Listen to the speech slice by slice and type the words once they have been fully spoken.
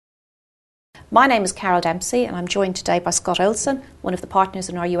My name is Carol Dempsey and I'm joined today by Scott Olsen, one of the partners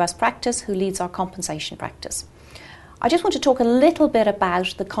in our US practice who leads our compensation practice. I just want to talk a little bit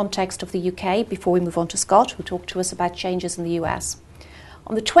about the context of the UK before we move on to Scott, who talked to us about changes in the US.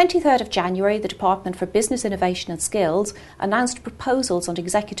 On the 23rd of January, the Department for Business Innovation and Skills announced proposals on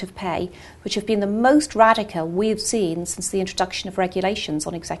executive pay, which have been the most radical we've seen since the introduction of regulations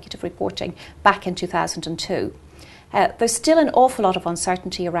on executive reporting back in 2002. There's still an awful lot of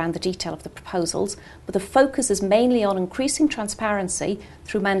uncertainty around the detail of the proposals, but the focus is mainly on increasing transparency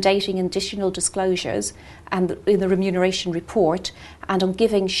through mandating additional disclosures and in the remuneration report, and on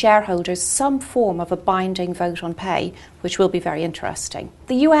giving shareholders some form of a binding vote on pay, which will be very interesting.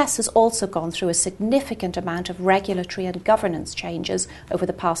 The US has also gone through a significant amount of regulatory and governance changes over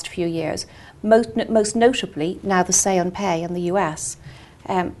the past few years, most notably now the say on pay in the US.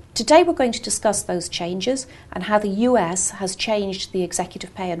 Today we're going to discuss those changes and how the US has changed the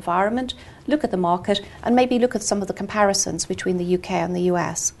executive pay environment, look at the market and maybe look at some of the comparisons between the UK and the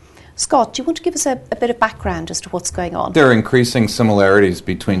US. Scott, do you want to give us a bit of background as to what's going on? There are increasing similarities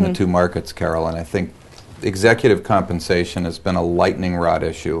between the two markets, Carol, and I think executive compensation has been a lightning rod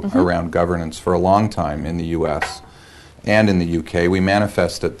issue around governance for a long time in the US. And in the UK, we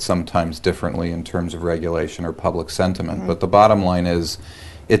manifest it sometimes differently in terms of regulation or public sentiment. But the bottom line is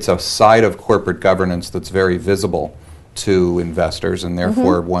it's a side of corporate governance that's very visible to investors and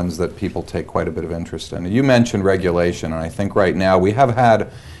therefore ones that people take quite a bit of interest in. You mentioned regulation, and I think right now we have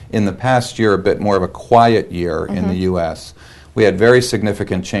had in the past year a bit more of a quiet year in the US. We had very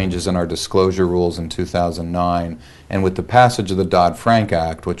significant changes in our disclosure rules in 2009, and with the passage of the Dodd Frank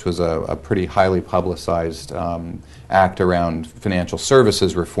Act, which was a pretty highly publicized act around financial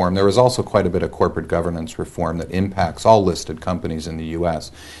services reform, there was also quite a bit of corporate governance reform that impacts all listed companies in the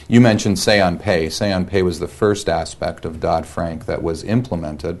U.S. You mentioned say on pay. Say on pay was the first aspect of Dodd Frank that was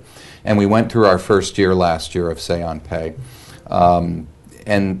implemented, and we went through our first year last year of say on pay.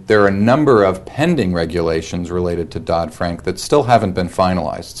 And there are a number of pending regulations related to Dodd Frank that still haven't been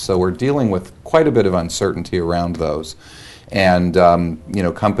finalized. So we're dealing with quite a bit of uncertainty around those. And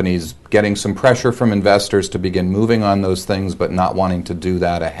companies getting some pressure from investors to begin moving on those things, but not wanting to do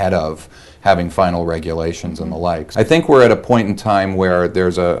that ahead of having final regulations and the likes. I think we're at a point in time where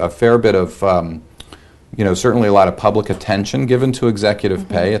there's a fair bit of certainly a lot of public attention given to executive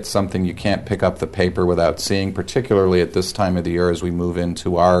pay. It's something you can't pick up the paper without seeing, particularly at this time of the year as we move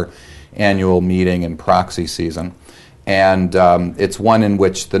into our annual meeting and proxy season. And it's one in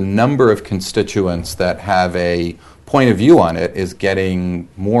which the number of constituents that have a point of view on it is getting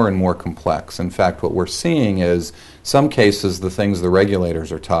more and more complex. In fact, what we're seeing is some cases the things the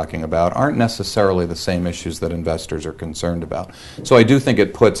regulators are talking about aren't necessarily the same issues that investors are concerned about. So I do think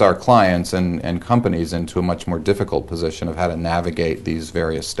it puts our clients and companies into a much more difficult position of how to navigate these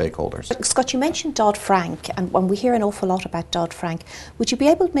various stakeholders. Scott, you mentioned Dodd Frank, and when we hear an awful lot about Dodd Frank, would you be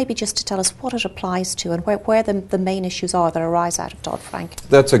able maybe just to tell us what it applies to and where the main issues are that arise out of Dodd Frank?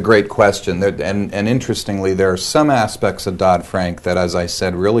 That's a great question. And interestingly, there are some aspects of Dodd Frank that, as I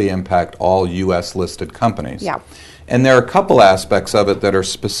said, really impact all U.S. listed companies. Yeah. And there are a couple aspects of it that are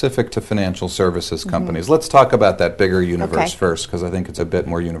specific to financial services companies. Let's talk about that bigger universe first, because I think it's a bit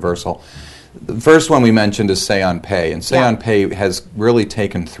more universal. The first one we mentioned is say on pay, and say on pay has really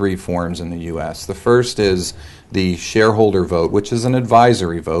taken three forms in the U.S. The first is the shareholder vote, which is an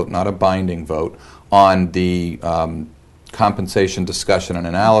advisory vote, not a binding vote, on the compensation discussion and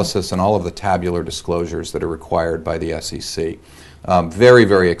analysis and all of the tabular disclosures that are required by the SEC. Very,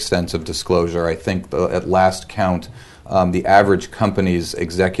 very extensive disclosure. I think at last count, the average company's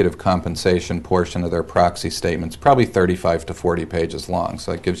executive compensation portion of their proxy statement's probably 35 to 40 pages long,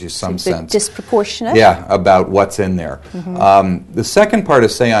 so it gives you some sense. Disproportionate? Yeah, about what's in there. The second part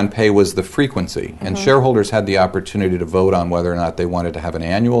of say on pay was the frequency, and shareholders had the opportunity to vote on whether or not they wanted to have an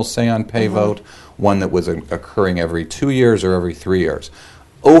annual say on pay vote, one that was occurring every 2 years or every 3 years.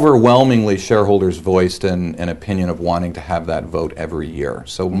 Overwhelmingly, shareholders voiced an opinion of wanting to have that vote every year.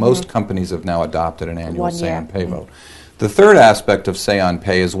 So most companies have now adopted an annual say on pay vote. The third aspect of say on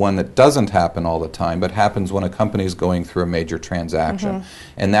pay is one that doesn't happen all the time, but happens when a company is going through a major transaction.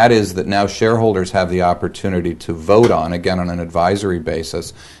 And that is that now shareholders have the opportunity to vote on, again on an advisory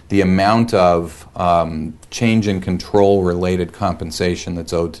basis, the amount of change in control related compensation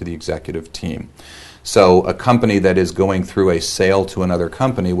that's owed to the executive team. So a company that is going through a sale to another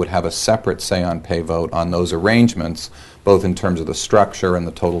company would have a separate say on pay vote on those arrangements, both in terms of the structure and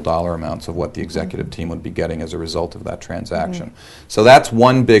the total dollar amounts of what the executive team would be getting as a result of that transaction. So that's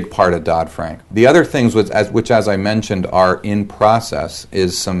one big part of Dodd Frank. The other things which, as I mentioned, are in process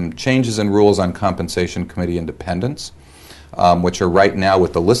is some changes in rules on compensation committee independence. which are right now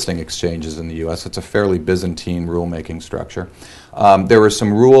with the listing exchanges in the U.S. It's a fairly Byzantine rulemaking structure. There were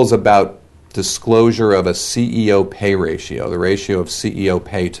some rules about disclosure of a CEO pay ratio, the ratio of CEO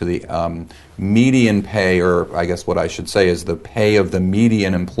pay to the median pay, or I guess what I should say is the pay of the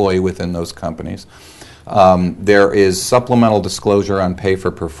median employee within those companies. There is supplemental disclosure on pay for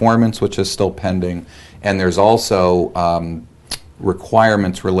performance, which is still pending, and there's also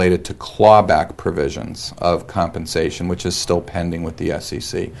requirements related to clawback provisions of compensation, which is still pending with the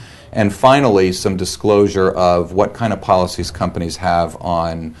SEC. And finally, some disclosure of what kind of policies companies have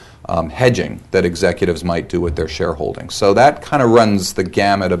on hedging that executives might do with their shareholding. So that kind of runs the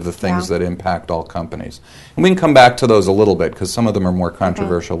gamut of the things that impact all companies. And we can come back to those a little bit because some of them are more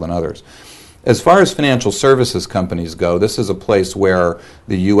controversial than others. As far as financial services companies go, this is a place where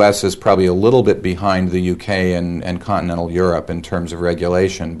the U.S. is probably a little bit behind the U.K. and continental Europe in terms of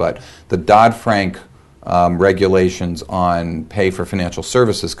regulation, but the Dodd Frank regulations on pay for financial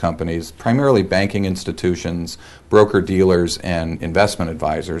services companies, primarily banking institutions, broker-dealers, and investment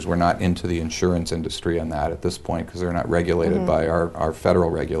advisors. We're not into the insurance industry on that at this point because they're not regulated by our federal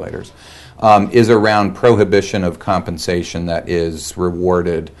regulators, is around prohibition of compensation that is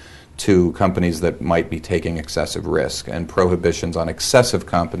rewarded to companies that might be taking excessive risk, and prohibitions on excessive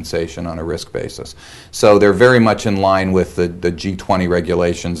compensation on a risk basis. So they're very much in line with the G20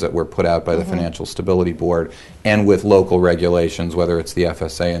 regulations that were put out by the Financial Stability Board and with local regulations, whether it's the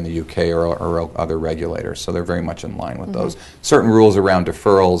FSA in the UK or other regulators. So they're very much in line with those. Certain rules around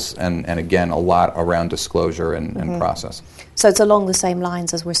deferrals and again, a lot around disclosure and process. So it's along the same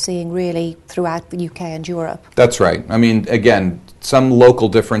lines as we're seeing really throughout the UK and Europe. That's right. I mean, again, some local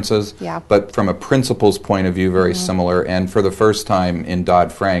differences, but from a principles point of view, very similar. And for the first time in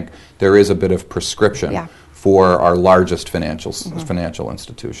Dodd Frank, there is a bit of prescription for our largest financial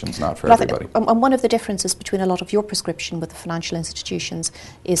institutions, not for everybody. And one of the differences between a lot of your prescription with the financial institutions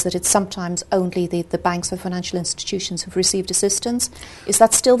is that it's sometimes only the banks or financial institutions who've received assistance. Is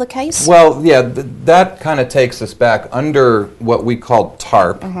that still the case? Well, yeah, that kind of takes us back under what we called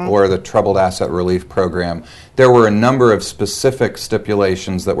TARP, or the Troubled Asset Relief Program. There were a number of specific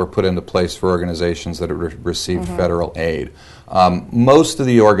stipulations that were put into place for organizations that had received federal aid. Most of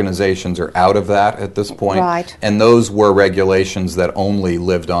the organizations are out of that at this point, and those were regulations that only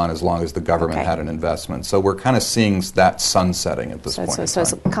lived on as long as the government had an investment. So we're kind of seeing that sunsetting at this point. So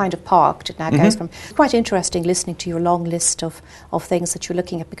it's kind of parked. It now goes from. It's quite interesting listening to your long list of things that you're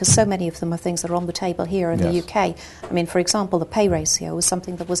looking at, because so many of them are things that are on the table here in the UK. I mean, for example, the pay ratio was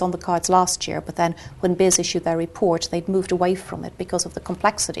something that was on the cards last year, but then when BIS issued their report, they'd moved away from it because of the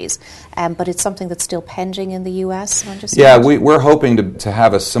complexities. But it's something that's still pending in the US. We're hoping to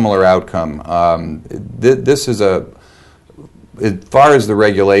have a similar outcome. This is as far as the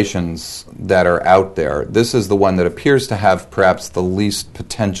regulations that are out there, this is the one that appears to have perhaps the least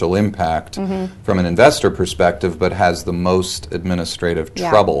potential impact from an investor perspective, but has the most administrative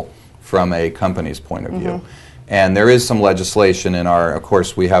trouble from a company's point of view. And there is some legislation in of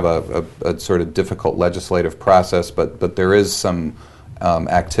course we have a sort of difficult legislative process, but there is some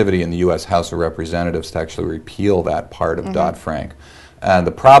activity in the U.S. House of Representatives to actually repeal that part of Dodd-Frank. And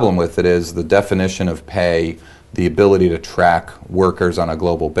the problem with it is the definition of pay, the ability to track workers on a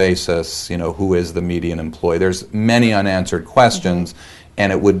global basis, who is the median employee. There's many unanswered questions,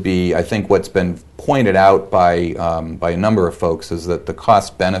 and it would be, I think what's been pointed out by a number of folks is that the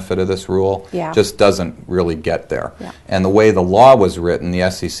cost-benefit of this rule just doesn't really get there. And the way the law was written, the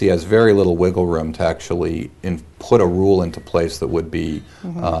SEC has very little wiggle room to actually put a rule into place that would be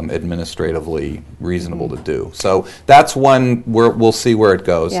administratively reasonable to do. So that's one where we'll see where it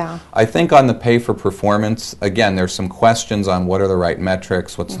goes. I think on the pay for performance, again, there's some questions on what are the right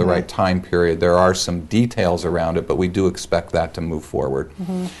metrics, what's the right time period. There are some details around it, but we do expect that to move forward.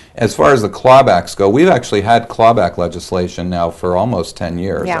 As far as the clawbacks go, we've actually had clawback legislation now for almost 10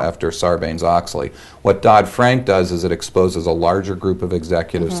 years after Sarbanes-Oxley. What Dodd-Frank does is it exposes a larger group of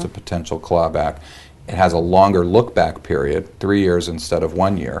executives to potential clawback. It has a longer look-back period, 3 years instead of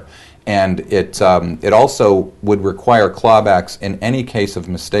 1 year. And it also would require clawbacks in any case of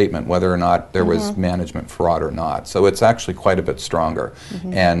misstatement, whether or not there was management fraud or not. So it's actually quite a bit stronger.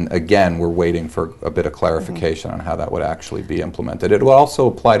 And again, we're waiting for a bit of clarification on how that would actually be implemented. It will also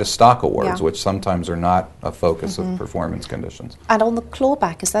apply to stock awards, which sometimes are not a focus of performance conditions. And on the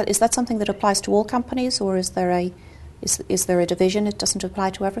clawback, is that something that applies to all companies, or is there a Is there a division? It doesn't apply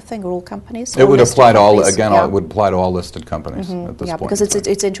to everything or all companies? It would apply to all, companies? again, Yeah. it would apply to all listed companies at this Yeah, point. because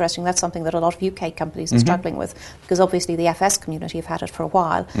it's interesting. That's something that a lot of UK companies are struggling with, because obviously the FS community have had it for a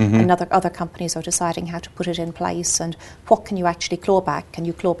while, and other companies are deciding how to put it in place, and what can you actually claw back? Can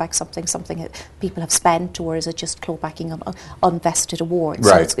you claw back something that people have spent, or is it just clawbacking unvested awards?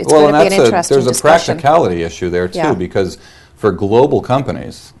 Right. So it's going to be an interesting there's discussion. a practicality issue there, too, Yeah. because for global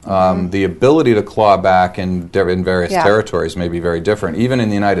companies, the ability to claw back in various territories may be very different. Even in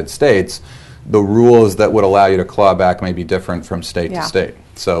the United States, the rules that would allow you to claw back may be different from state to state.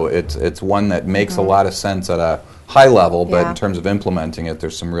 So it's one that makes a lot of sense at a high level, but in terms of implementing it,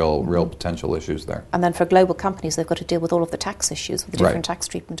 there's some real potential issues there. And then for global companies, they've got to deal with all of the tax issues, with the different tax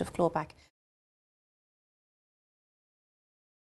treatment of clawback.